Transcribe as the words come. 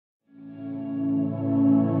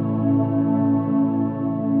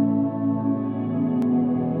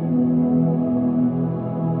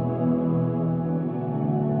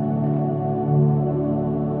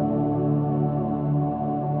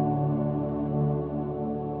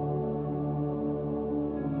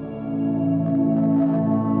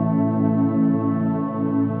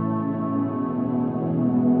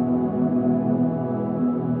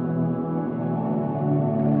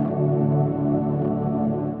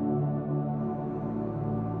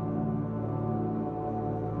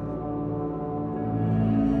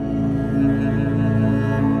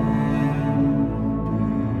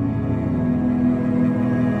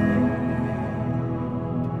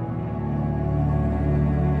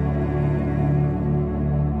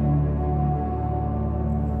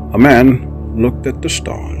A man looked at the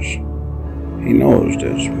stars. He knows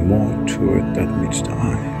there's more to it than meets the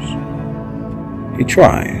eyes. He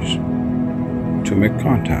tries to make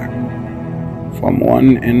contact from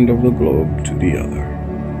one end of the globe to the other.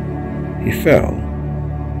 He fell,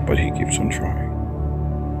 but he keeps on trying.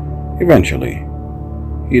 Eventually,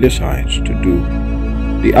 he decides to do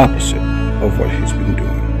the opposite of what he's been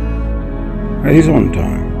doing at his own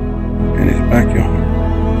time in his backyard.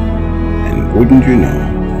 And wouldn't you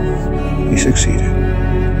know, he succeeded.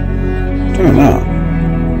 Turned out,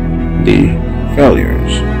 the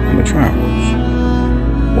failures and the travels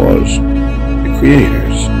was the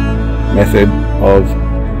Creator's method of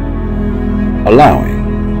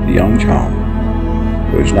allowing the young child,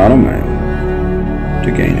 who is not a man,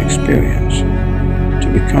 to gain experience, to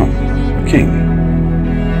become a king.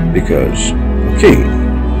 Because a king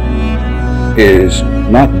is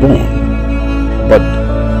not born, but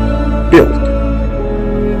built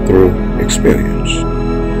through experience.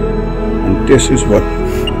 And this is what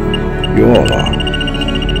you all are: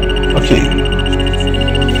 a king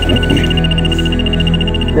and a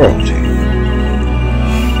queen, royalty.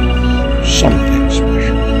 Something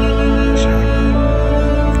special is happening.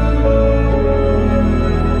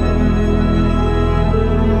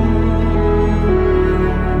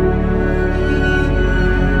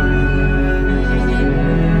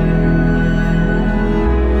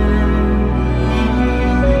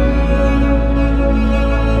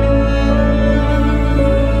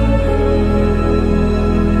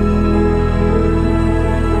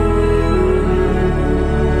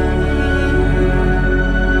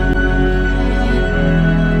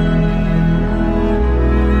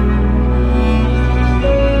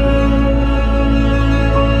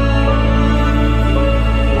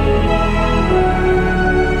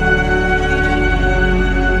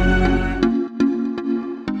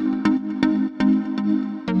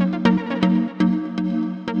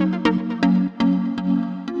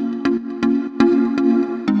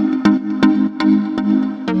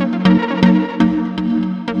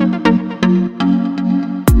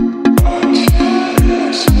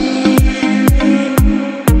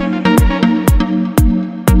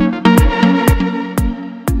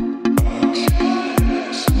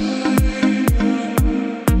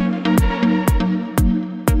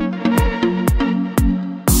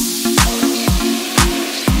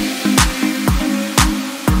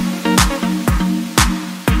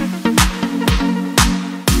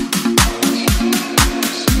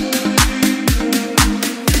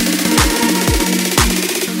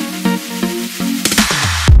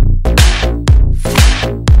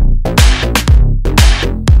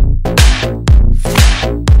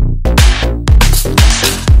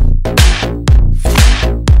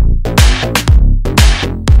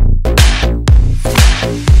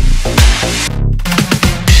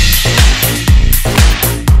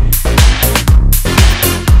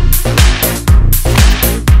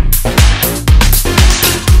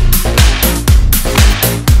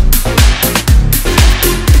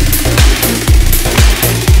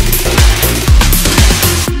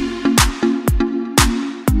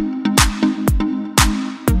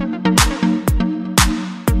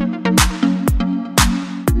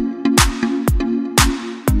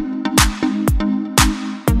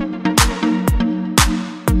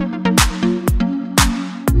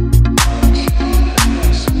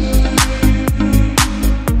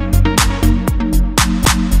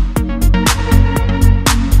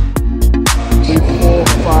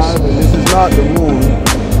 Not the moon.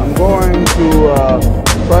 I'm going to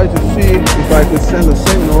try to see if I could send a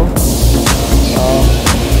signal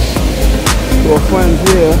to a friend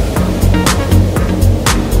here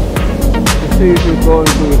to see if he's going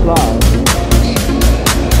to reply.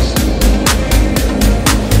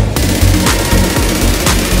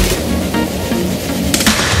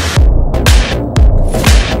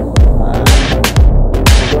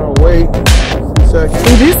 We're gonna wait a few seconds.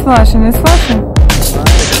 It is flashing, it's flashing.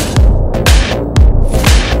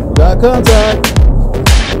 Got contact.